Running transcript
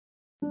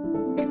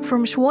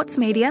From Schwartz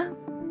Media,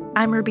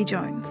 I'm Ruby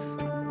Jones.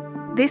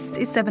 This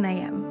is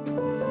 7am.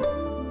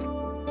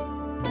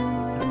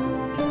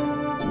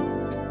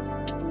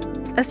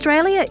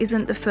 Australia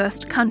isn't the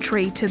first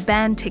country to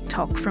ban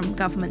TikTok from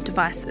government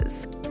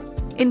devices.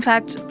 In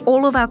fact,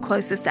 all of our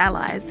closest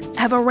allies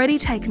have already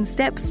taken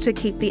steps to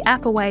keep the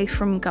app away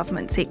from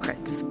government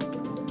secrets.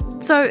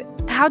 So,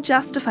 how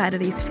justified are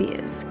these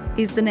fears?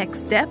 Is the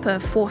next step a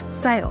forced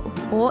sale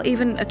or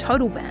even a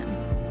total ban?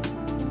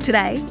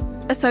 Today,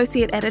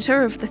 Associate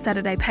Editor of The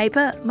Saturday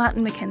Paper,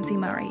 Martin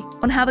McKenzie-Murray,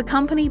 on how the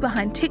company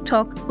behind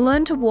TikTok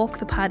learned to walk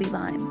the party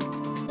line.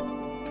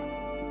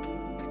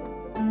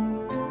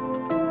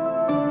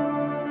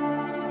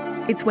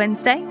 It's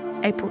Wednesday,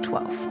 April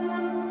 12th.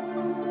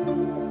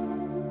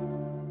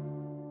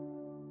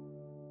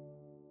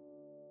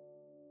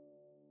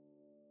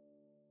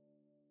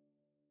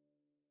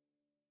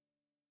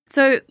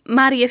 So,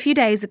 Marty, a few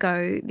days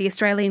ago, the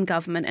Australian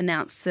government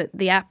announced that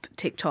the app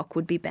TikTok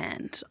would be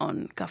banned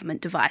on government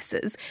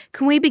devices.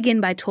 Can we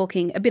begin by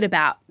talking a bit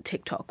about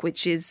TikTok,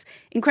 which is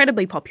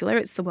incredibly popular?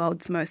 It's the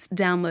world's most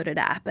downloaded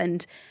app,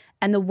 and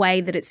the way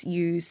that it's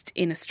used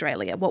in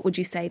Australia. What would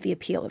you say the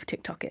appeal of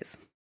TikTok is?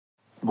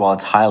 Well,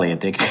 it's highly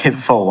addictive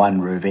for one,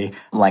 Ruby.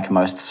 Like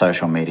most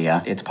social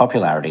media, its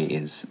popularity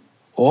is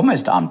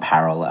almost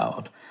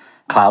unparalleled.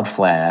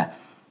 Cloudflare,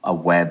 a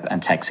web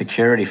and tech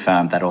security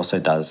firm that also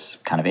does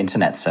kind of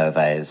internet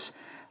surveys,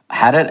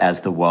 had it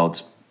as the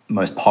world's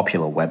most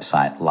popular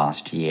website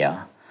last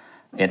year.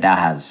 It now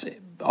has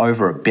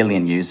over 1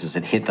 billion users.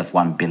 It hit the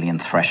 1 billion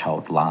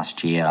threshold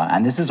last year.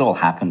 And this has all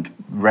happened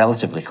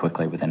relatively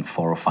quickly within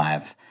 4 or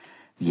 5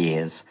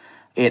 years.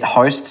 It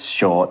hosts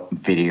short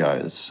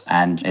videos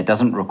and it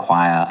doesn't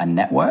require a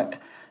network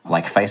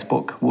like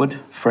Facebook would,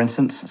 for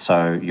instance.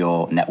 So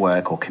your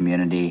network or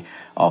community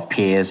of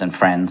peers and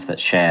friends that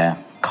share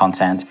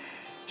content.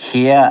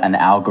 Here, an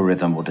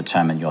algorithm will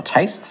determine your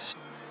tastes.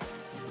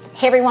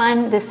 Hey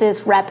everyone, this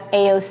is Rep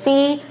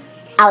AOC,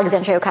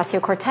 Alexandria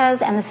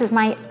Ocasio-Cortez, and this is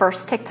my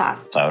first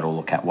TikTok. So it'll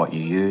look at what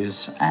you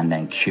use and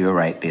then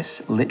curate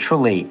this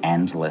literally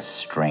endless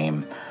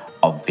stream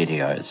of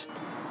videos.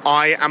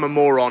 I am a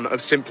moron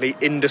of simply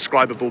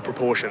indescribable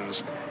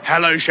proportions.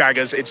 Hello,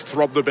 Shaggers, it's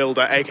Throb the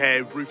Builder,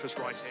 aka Rufus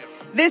Rice here.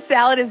 This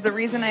salad is the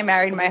reason I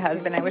married my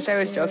husband. I wish I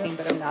was joking,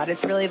 but I'm not.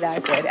 It's really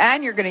that good.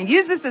 And you're going to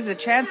use this as a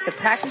chance to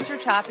practice your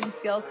chopping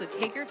skills, so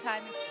take your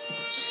time.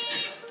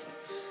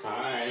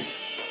 Hi.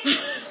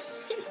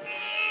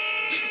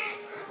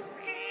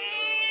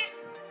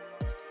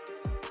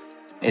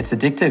 It's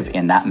addictive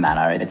in that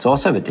manner. It's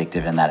also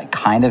addictive in that it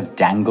kind of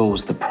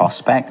dangles the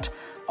prospect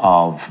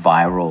of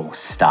viral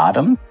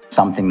stardom,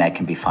 something that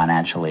can be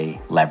financially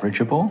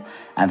leverageable.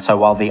 And so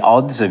while the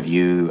odds of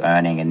you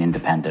earning an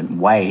independent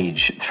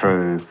wage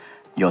through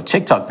your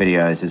TikTok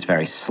videos is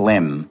very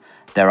slim,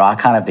 there are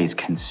kind of these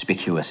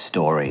conspicuous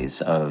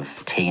stories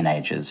of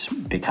teenagers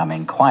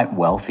becoming quite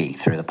wealthy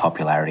through the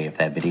popularity of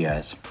their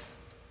videos.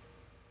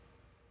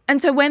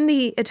 And so when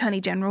the Attorney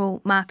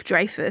General, Mark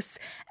Dreyfus,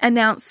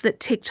 announced that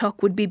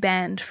TikTok would be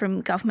banned from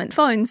government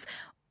phones,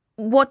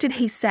 what did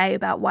he say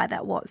about why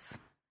that was?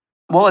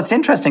 Well, it's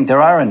interesting.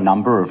 There are a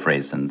number of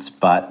reasons,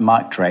 but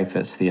Mark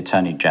Dreyfus, the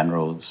Attorney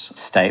General's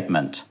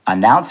statement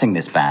announcing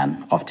this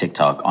ban of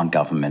TikTok on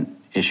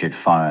government-issued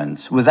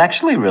phones was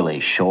actually really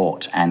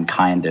short and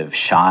kind of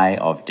shy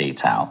of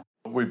detail.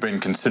 We've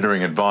been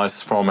considering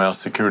advice from our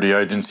security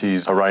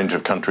agencies. A range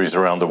of countries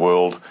around the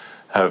world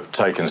have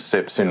taken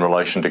steps in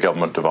relation to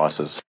government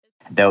devices.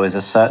 There was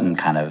a certain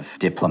kind of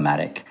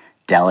diplomatic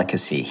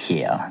delicacy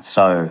here.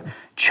 So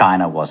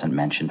China wasn't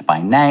mentioned by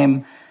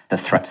name. The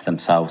threats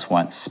themselves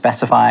weren't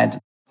specified.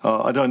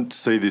 I don't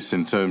see this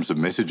in terms of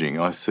messaging.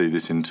 I see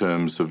this in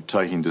terms of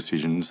taking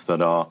decisions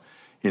that are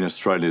in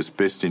Australia's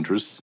best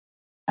interests.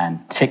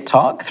 And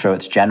TikTok, through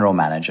its general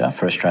manager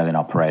for Australian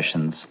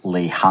operations,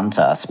 Lee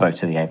Hunter, spoke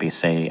to the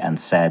ABC and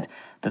said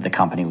that the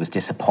company was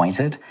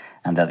disappointed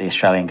and that the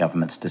Australian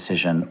government's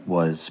decision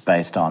was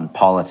based on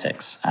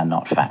politics and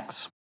not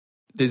facts.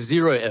 There's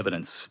zero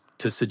evidence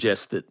to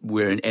suggest that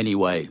we're in any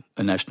way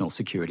a national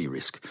security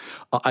risk.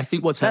 I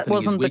think what's happening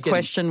is That wasn't the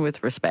question,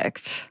 with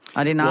respect.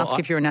 I didn't ask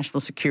if you're a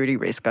national security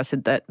risk. I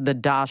said that the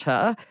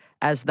data,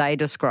 as they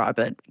describe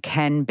it,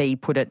 can be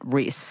put at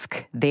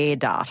risk, their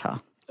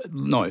data.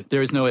 No,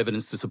 there is no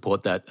evidence to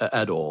support that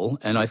at all.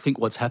 And I think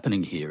what's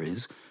happening here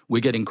is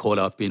we're getting caught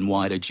up in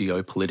wider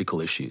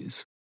geopolitical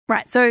issues.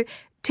 Right, so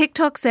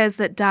TikTok says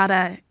that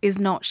data is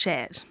not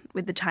shared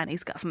with the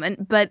Chinese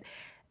government, but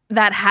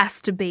that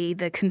has to be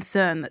the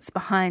concern that's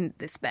behind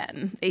this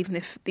ban, even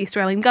if the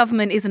Australian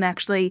government isn't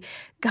actually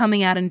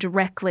coming out and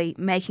directly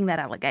making that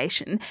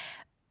allegation.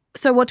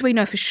 So what do we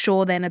know for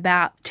sure then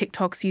about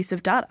TikTok's use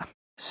of data?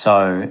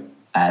 So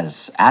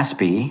as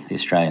ASPI, the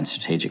Australian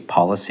Strategic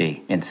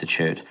Policy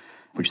Institute,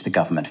 which the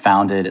government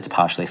founded, it's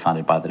partially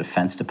funded by the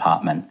Defence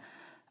Department,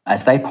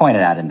 as they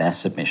pointed out in their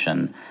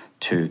submission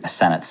to a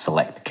Senate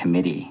Select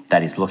Committee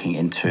that is looking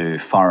into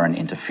foreign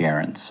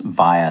interference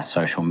via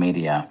social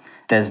media,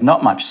 there's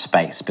not much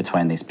space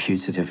between these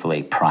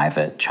putatively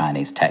private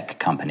Chinese tech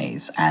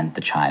companies and the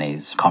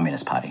Chinese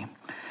Communist Party.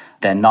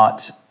 They're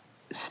not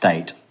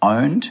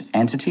state-owned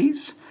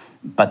entities,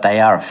 but they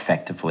are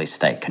effectively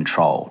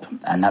state-controlled.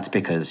 And that's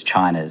because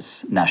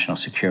China's national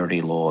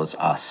security laws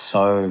are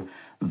so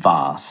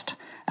vast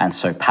and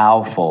so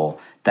powerful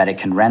that it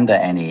can render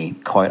any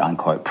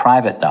quote-unquote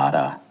private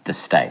data the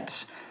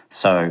state's.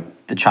 So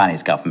the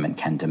Chinese government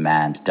can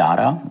demand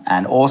data,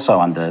 and also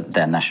under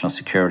their national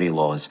security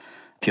laws,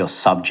 if you're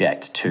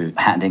subject to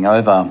handing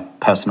over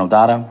personal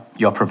data,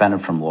 you're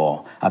prevented from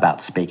law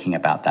about speaking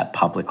about that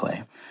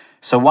publicly.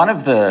 So one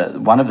of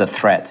the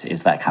threats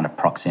is that kind of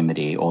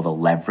proximity or the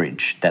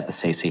leverage that the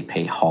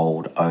CCP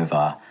hold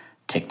over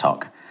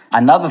TikTok.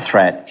 Another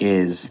threat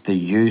is the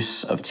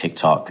use of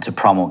TikTok to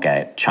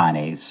promulgate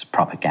Chinese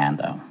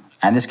propaganda.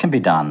 And this can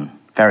be done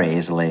very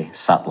easily,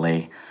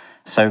 subtly.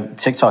 So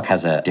TikTok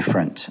has a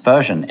different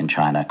version in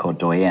China called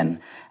Douyin,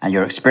 and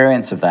your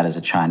experience of that as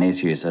a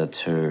Chinese user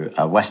to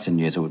a Western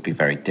user would be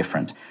very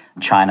different.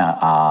 China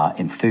are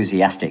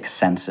enthusiastic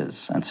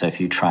censors, and so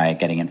if you try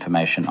getting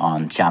information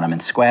on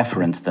Tiananmen Square,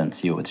 for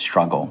instance, you would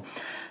struggle.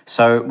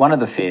 So one of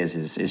the fears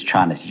is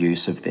China's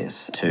use of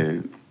this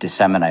to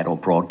disseminate or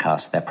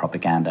broadcast their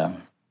propaganda.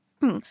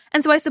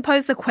 And so I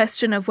suppose the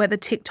question of whether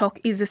TikTok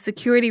is a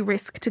security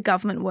risk to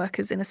government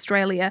workers in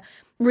Australia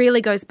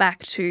really goes back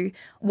to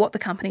what the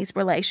company's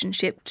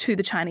relationship to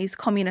the Chinese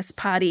Communist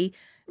Party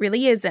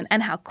really is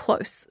and how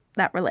close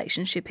that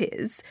relationship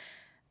is.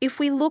 If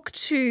we look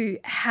to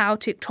how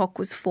TikTok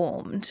was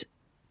formed,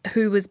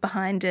 who was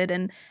behind it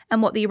and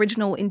what the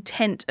original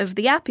intent of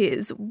the app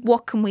is,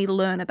 what can we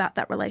learn about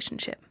that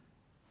relationship?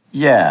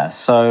 Yeah,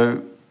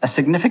 so a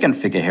significant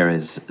figure here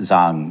is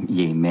Zhang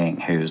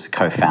Yiming, who's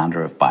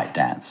co-founder of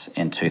ByteDance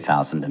in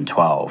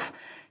 2012.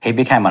 He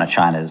became one of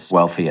China's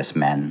wealthiest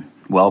men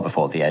well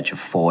before the age of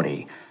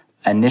 40.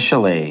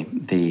 Initially,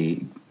 the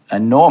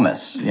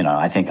enormous,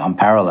 I think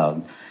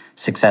unparalleled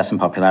success and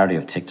popularity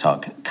of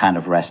TikTok kind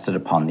of rested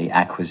upon the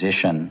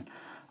acquisition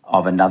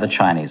of another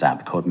Chinese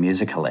app called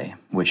Musical.ly,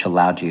 which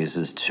allowed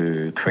users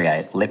to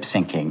create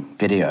lip-syncing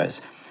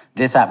videos.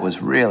 This app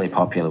was really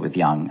popular with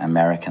young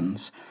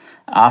Americans.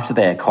 After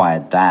they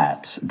acquired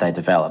that, they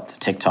developed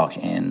TikTok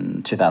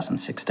in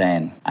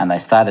 2016, and they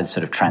started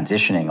sort of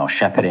transitioning or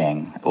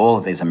shepherding all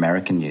of these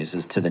American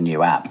users to the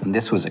new app. And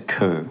this was a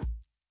coup.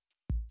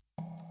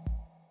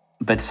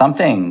 But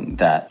something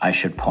that I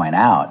should point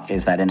out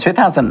is that in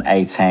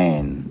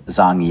 2018,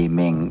 Zhang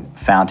Yiming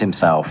found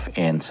himself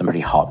in some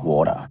pretty hot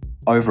water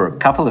over a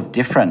couple of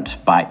different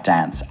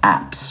ByteDance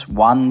apps,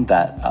 one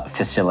that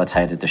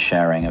facilitated the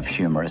sharing of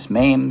humorous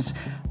memes,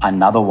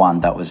 another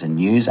one that was a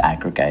news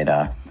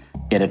aggregator.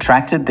 It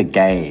attracted the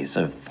gaze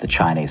of the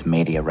Chinese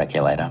media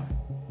regulator.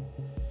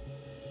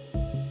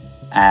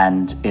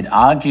 And it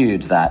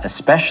argued that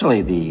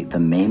especially the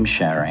meme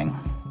sharing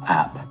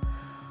app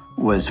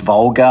was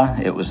vulgar,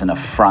 it was an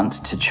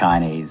affront to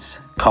Chinese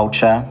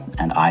culture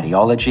and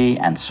ideology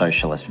and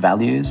socialist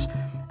values,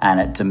 and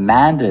it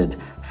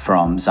demanded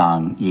from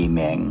Zhang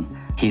Yiming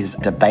his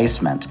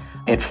debasement.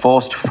 It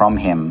forced from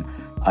him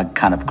a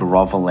kind of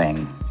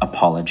groveling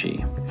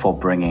apology for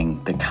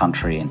bringing the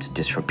country into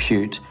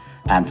disrepute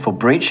and for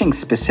breaching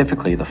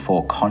specifically the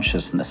four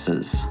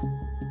consciousnesses.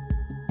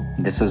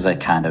 This was a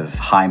kind of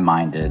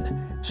high-minded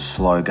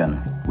slogan,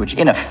 which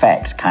in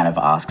effect kind of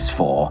asks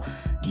for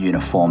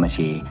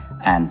uniformity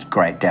and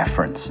great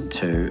deference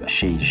to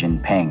Xi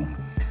Jinping.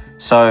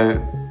 So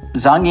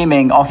Zhang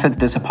Yiming offered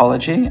this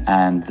apology,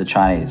 and the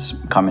Chinese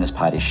Communist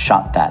Party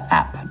shut that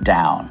app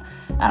down.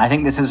 And I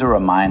think this is a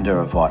reminder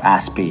of what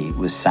Aspie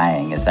was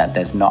saying, is that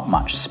there's not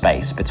much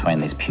space between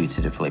these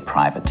putatively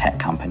private tech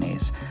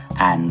companies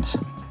and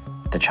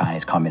the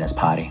Chinese Communist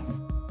Party.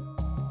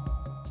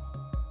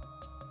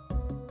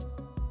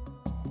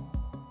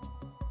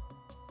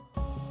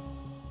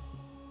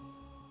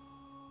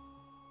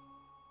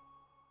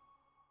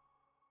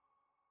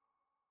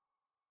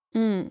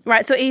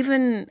 Right, so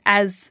even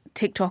as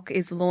TikTok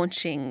is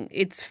launching,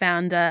 its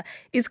founder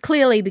is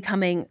clearly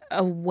becoming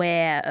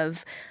aware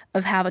of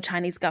how the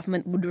Chinese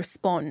government would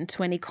respond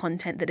to any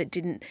content that it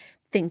didn't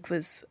think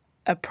was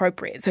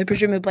appropriate. So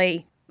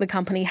presumably the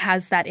company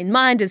has that in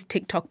mind as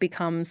TikTok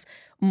becomes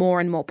more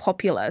and more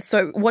popular.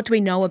 So what do we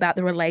know about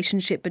the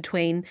relationship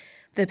between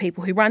the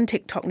people who run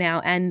TikTok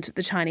now and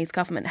the Chinese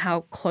government?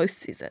 How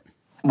close is it?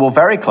 Well,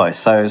 very close.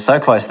 So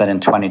close that in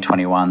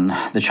 2021,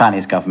 the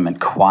Chinese government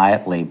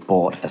quietly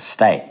bought a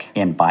stake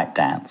in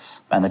ByteDance,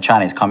 and the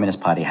Chinese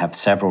Communist Party have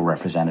several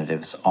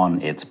representatives on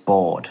its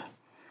board.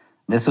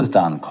 This was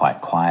done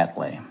quite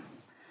quietly.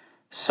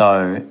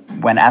 So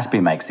when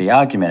Aspie makes the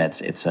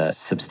argument, it's a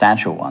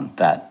substantial one,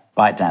 that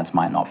ByteDance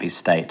might not be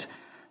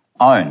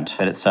state-owned,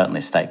 but it's certainly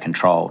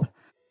state-controlled.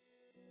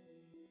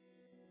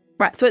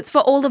 Right, so it's for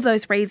all of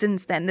those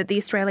reasons then that the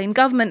Australian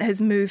government has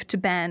moved to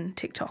ban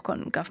TikTok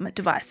on government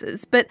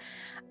devices. But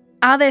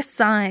are there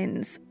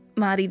signs,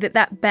 Marty,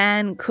 that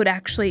ban could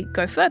actually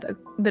go further,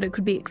 that it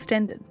could be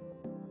extended?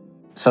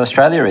 So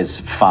Australia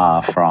is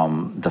far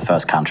from the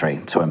first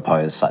country to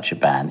impose such a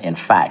ban. In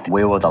fact,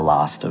 we were the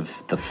last of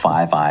the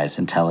Five Eyes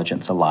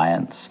Intelligence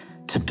Alliance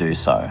to do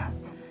so.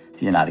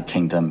 the United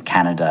Kingdom,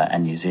 Canada,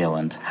 and New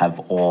Zealand have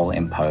all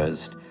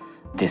imposed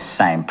this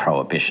same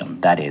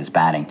prohibition, that is,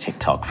 banning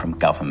TikTok from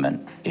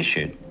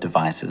government-issued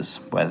devices,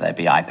 whether they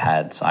be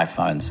iPads,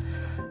 iPhones.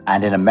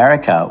 And in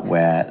America,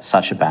 where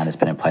such a ban has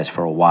been in place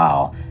for a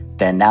while,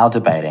 they're now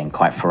debating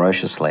quite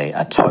ferociously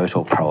a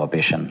total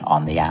prohibition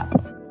on the app.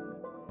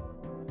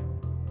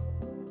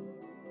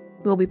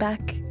 We'll be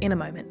back in a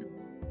moment.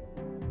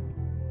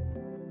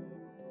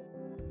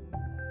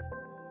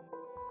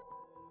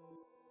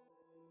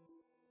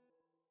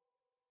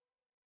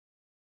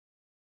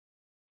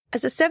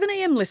 As a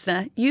 7am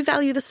listener, you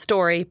value the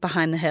story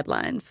behind the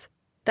headlines.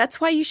 That's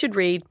why you should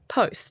read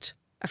Post,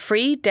 a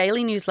free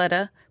daily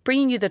newsletter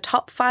bringing you the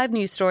top 5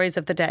 news stories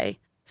of the day,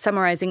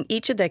 summarising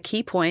each of their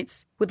key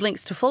points with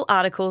links to full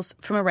articles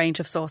from a range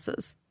of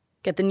sources.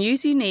 Get the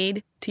news you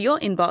need to your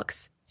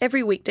inbox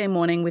every weekday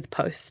morning with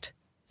Post.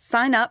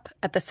 Sign up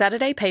at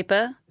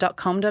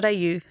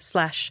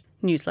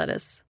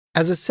thesaturdaypaper.com.au/newsletters.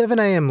 As a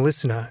 7am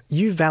listener,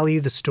 you value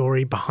the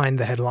story behind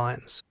the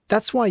headlines.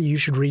 That's why you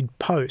should read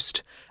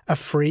Post, a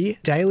free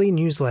daily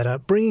newsletter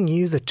bringing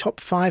you the top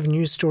 5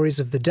 news stories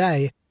of the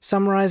day,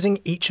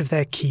 summarising each of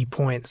their key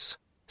points.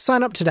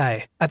 Sign up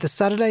today at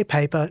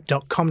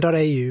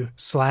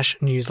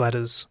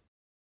thesaturdaypaper.com.au/newsletters.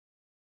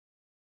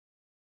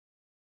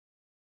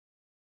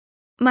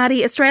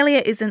 Marty,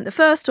 Australia isn't the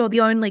first or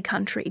the only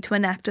country to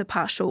enact a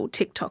partial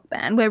TikTok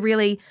ban. We're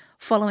really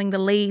following the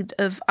lead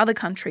of other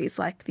countries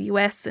like the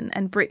US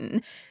and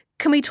Britain.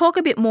 Can we talk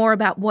a bit more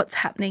about what's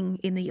happening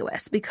in the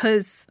US?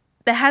 Because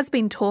there has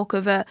been talk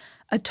of a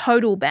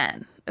total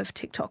ban of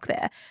TikTok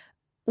there.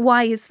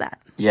 Why is that?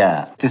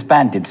 Yeah, this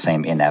ban did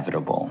seem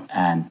inevitable.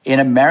 And in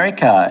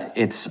America,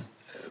 it's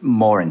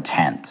more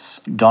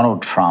intense.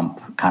 Donald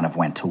Trump kind of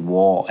went to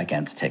war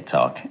against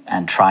TikTok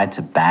and tried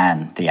to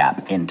ban the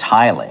app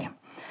entirely.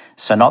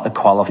 So not the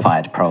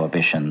qualified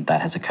prohibition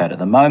that has occurred at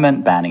the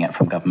moment, banning it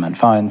from government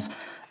phones,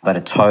 but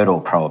a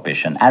total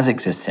prohibition, as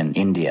exists in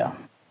India.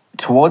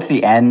 Towards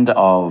the end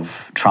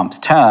of Trump's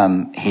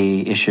term,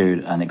 he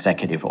issued an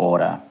executive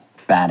order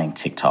banning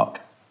TikTok.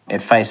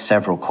 It faced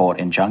several court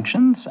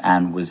injunctions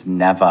and was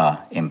never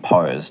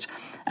imposed,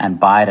 and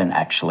Biden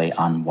actually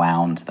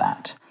unwound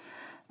that.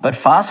 But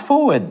fast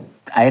forward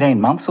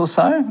 18 months or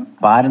so,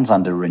 Biden's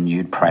under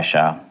renewed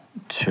pressure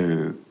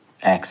to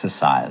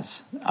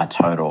exercise a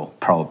total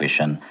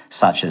prohibition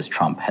such as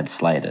Trump had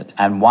slated.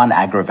 And one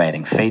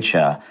aggravating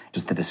feature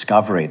was the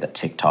discovery that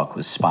TikTok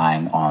was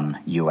spying on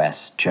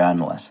US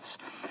journalists.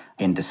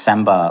 In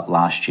December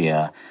last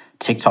year,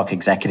 TikTok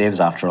executives,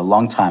 after a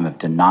long time of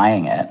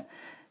denying it,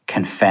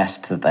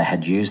 confessed that they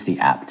had used the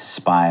app to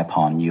spy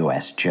upon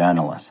US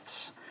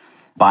journalists.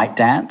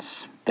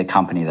 ByteDance, the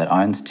company that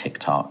owns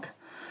TikTok,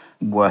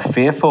 were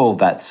fearful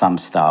that some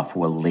staff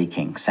were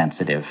leaking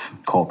sensitive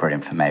corporate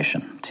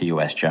information to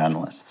US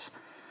journalists.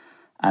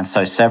 And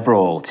so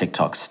several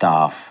TikTok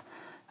staff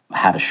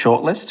had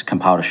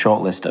compiled a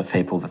shortlist of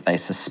people that they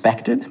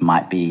suspected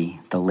might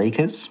be the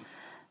leakers,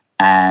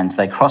 and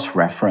they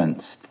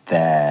cross-referenced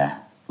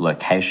their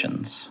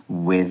locations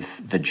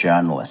with the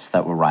journalists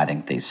that were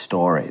writing these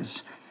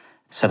stories.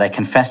 So they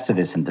confessed to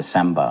this in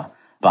December,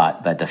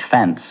 but the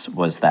defense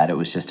was that it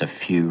was just a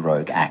few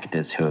rogue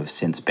actors who have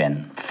since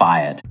been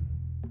fired.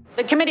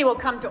 The committee will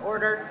come to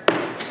order.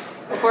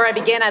 Before I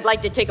begin, I'd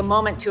like to take a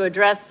moment to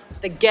address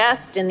the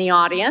guest in the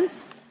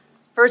audience.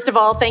 First of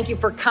all, thank you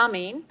for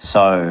coming.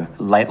 So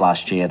late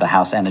last year, the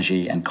House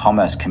Energy and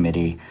Commerce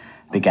Committee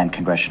began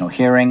congressional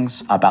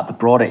hearings about the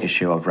broader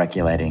issue of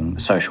regulating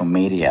social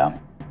media.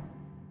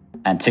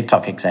 And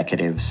TikTok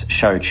executives,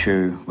 Shou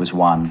Chew was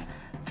one,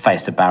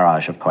 faced a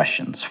barrage of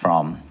questions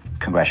from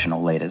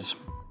congressional leaders.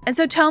 And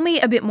so tell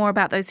me a bit more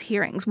about those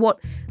hearings. What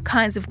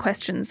kinds of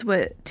questions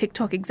were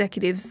TikTok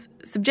executives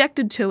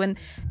subjected to, and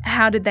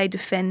how did they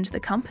defend the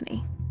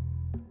company?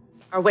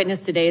 Our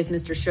witness today is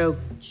Mr. Shou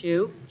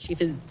Chew,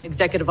 Chief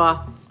Executive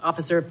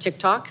Officer of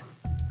TikTok.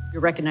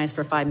 You're recognized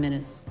for 5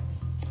 minutes.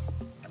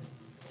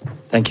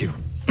 Thank you.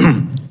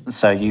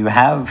 So you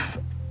have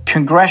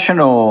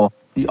congressional,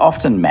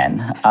 often men,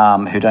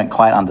 who don't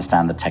quite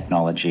understand the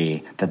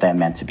technology that they're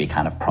meant to be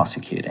kind of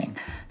prosecuting.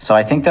 So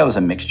I think there was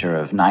a mixture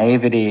of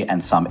naivety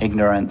and some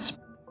ignorance.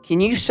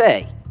 Can you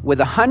say with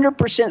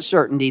 100%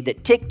 certainty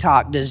that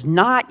TikTok does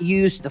not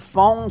use the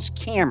phone's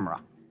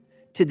camera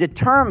to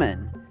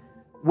determine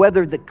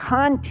whether the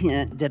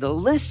content that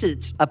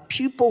elicits a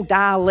pupil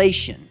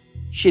dilation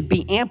should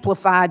be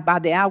amplified by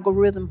the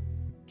algorithm?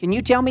 Can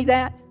you tell me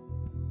that?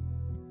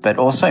 But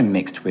also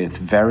mixed with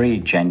very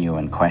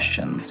genuine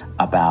questions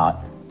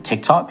about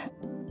TikTok.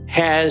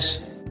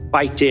 Has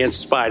ByteDance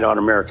spied on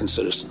American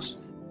citizens?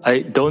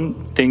 I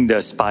don't think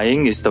that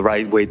spying is the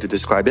right way to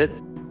describe it.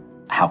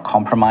 How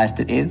compromised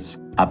it is,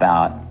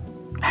 about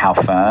how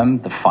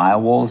firm the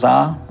firewalls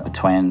are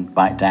between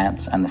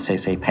ByteDance and the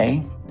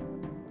CCP.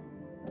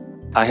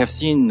 I have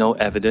seen no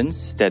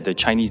evidence that the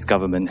Chinese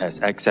government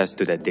has access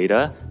to that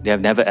data. They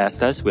have never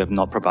asked us. We have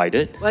not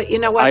provided. Well, you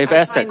know what?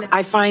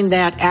 I find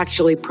that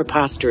actually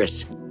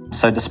preposterous.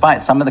 So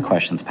despite some of the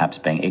questions perhaps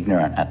being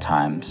ignorant at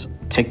times,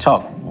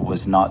 TikTok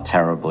was not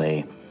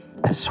terribly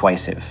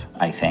persuasive,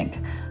 I think,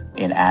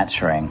 in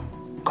answering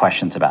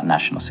questions about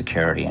national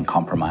security and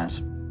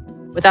compromise.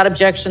 Without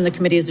objection, the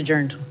committee is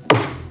adjourned.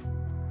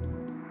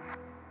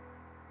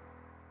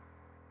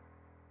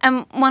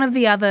 And one of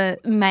the other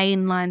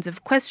main lines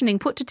of questioning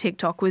put to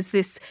TikTok was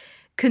this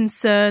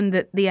concern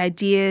that the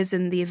ideas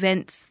and the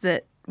events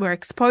that were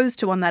exposed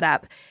to on that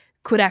app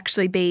could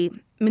actually be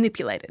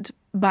manipulated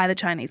by the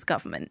Chinese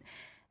government.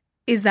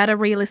 Is that a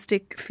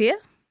realistic fear?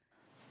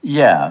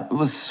 Yeah,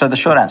 so the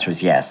short answer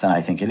is yes, and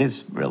I think it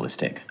is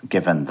realistic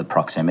given the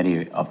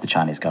proximity of the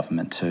Chinese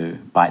government to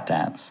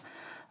ByteDance.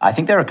 I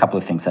think there are a couple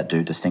of things that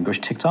do distinguish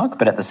TikTok,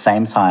 but at the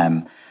same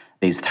time,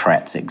 these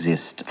threats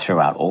exist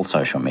throughout all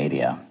social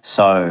media.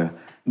 So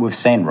we've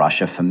seen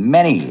Russia for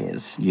many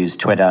years use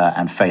Twitter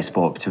and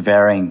Facebook to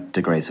varying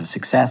degrees of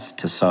success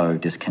to sow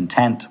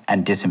discontent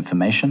and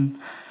disinformation.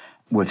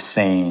 We've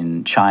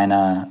seen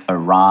China,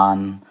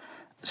 Iran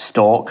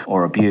stalk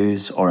or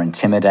abuse or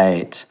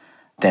intimidate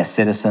their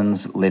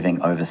citizens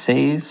living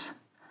overseas,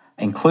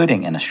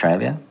 including in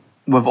Australia.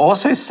 We've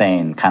also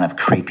seen kind of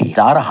creepy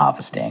data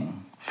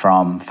harvesting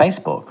from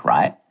Facebook,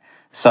 right?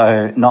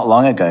 So not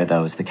long ago,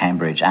 there was the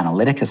Cambridge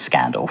Analytica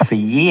scandal. For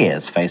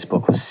years,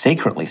 Facebook was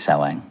secretly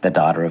selling the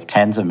data of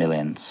tens of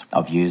millions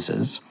of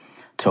users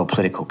to a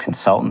political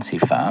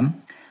consultancy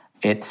firm.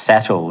 It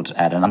settled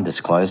at an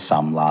undisclosed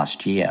sum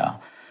last year.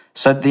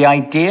 So the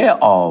idea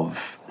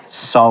of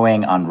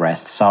sowing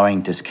unrest,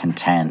 sowing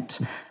discontent,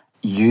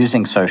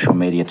 using social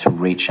media to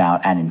reach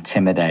out and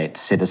intimidate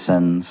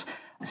citizens,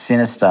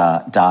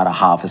 sinister data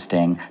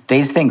harvesting,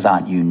 these things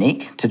aren't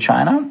unique to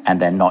China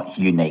and they're not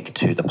unique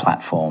to the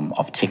platform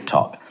of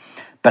TikTok.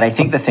 But I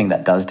think the thing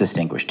that does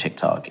distinguish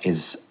TikTok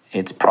is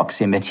its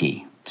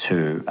proximity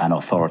to an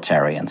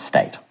authoritarian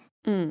state.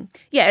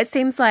 Yeah, it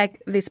seems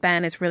like this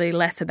ban is really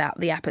less about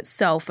the app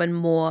itself and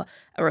more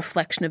a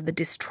reflection of the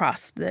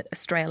distrust that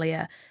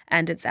Australia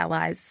and its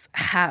allies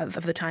have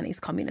of the Chinese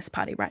Communist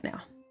Party right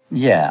now.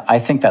 Yeah, I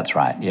think that's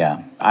right,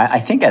 yeah. I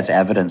think as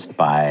evidenced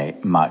by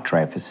Mark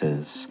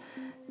Dreyfus's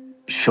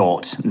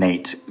short,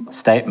 neat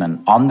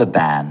statement on the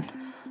ban,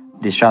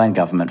 the Australian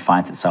government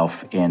finds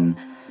itself in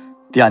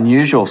the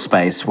unusual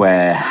space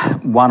where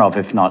one of,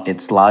 if not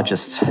its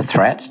largest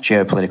threat,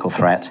 geopolitical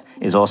threat,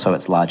 is also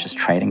its largest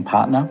trading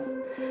partner.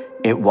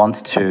 It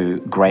wants to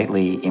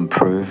greatly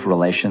improve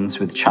relations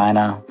with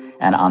China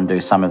and undo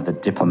some of the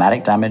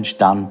diplomatic damage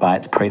done by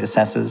its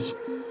predecessors,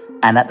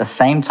 and at the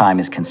same time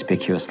is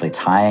conspicuously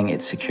tying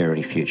its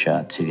security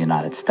future to the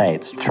United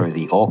States through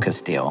the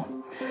AUKUS deal.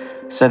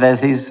 So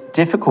there's these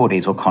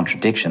difficulties or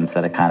contradictions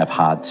that are kind of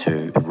hard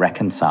to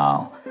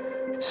reconcile.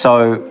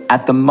 So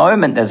at the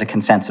moment, there's a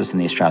consensus in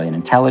the Australian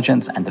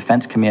intelligence and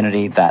defence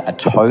community that a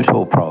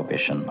total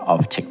prohibition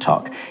of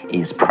TikTok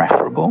is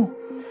preferable.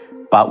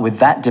 But with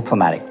that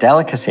diplomatic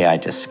delicacy I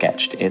just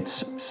sketched,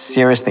 it's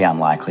seriously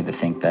unlikely to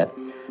think that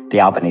the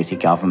Albanese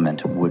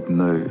government would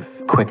move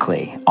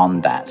quickly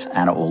on that,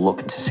 and it will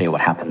look to see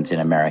what happens in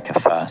America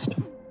first.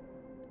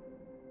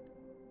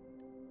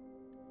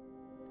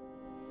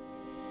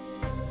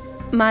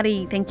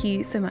 Marty, thank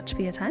you so much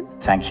for your time.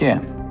 Thank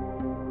you.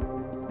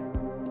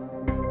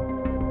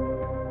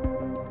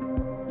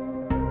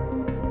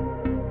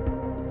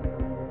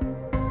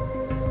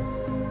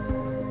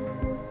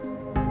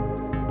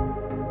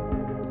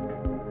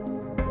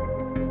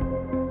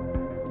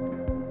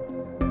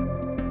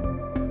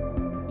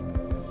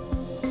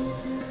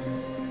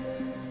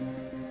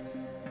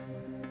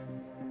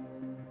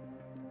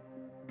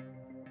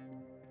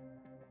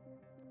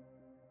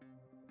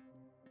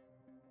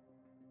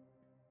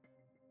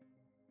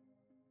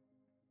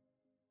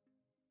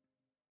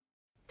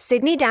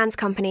 Sydney Dance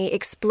Company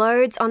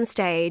explodes on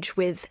stage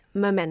with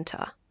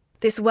Momenta.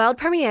 This world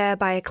premiere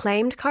by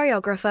acclaimed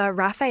choreographer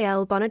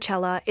Raphael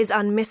Bonacella is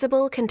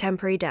unmissable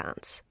contemporary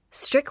dance.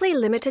 Strictly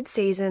limited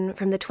season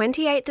from the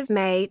 28th of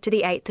May to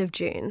the 8th of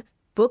June.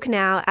 Book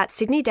now at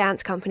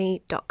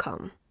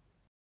sydneydancecompany.com.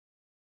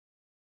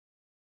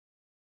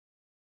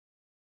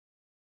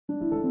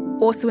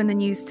 Also in the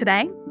news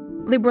today,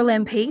 Liberal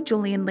MP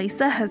Julian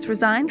Leeser has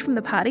resigned from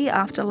the party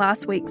after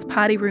last week's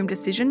party room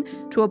decision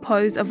to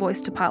oppose a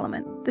voice to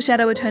Parliament. The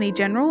Shadow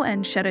Attorney-General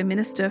and Shadow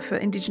Minister for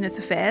Indigenous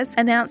Affairs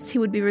announced he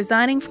would be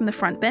resigning from the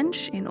front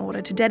bench in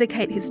order to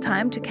dedicate his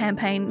time to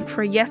campaign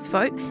for a yes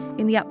vote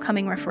in the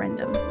upcoming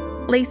referendum.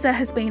 Leeser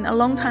has been a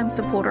long-time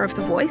supporter of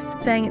The Voice,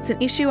 saying it's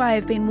an issue I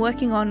have been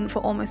working on for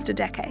almost a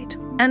decade.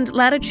 And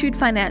Latitude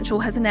Financial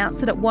has announced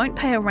that it won't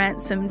pay a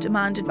ransom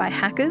demanded by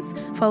hackers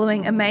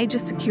following a major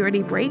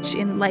security breach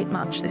in late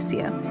March this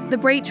year. The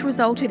breach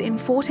resulted in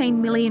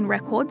 14 million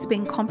records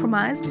being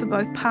compromised for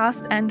both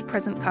past and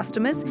present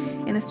customers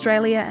in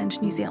Australia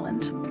and New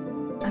Zealand.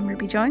 I'm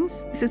Ruby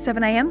Jones. This is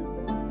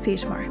 7am. See you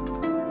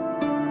tomorrow.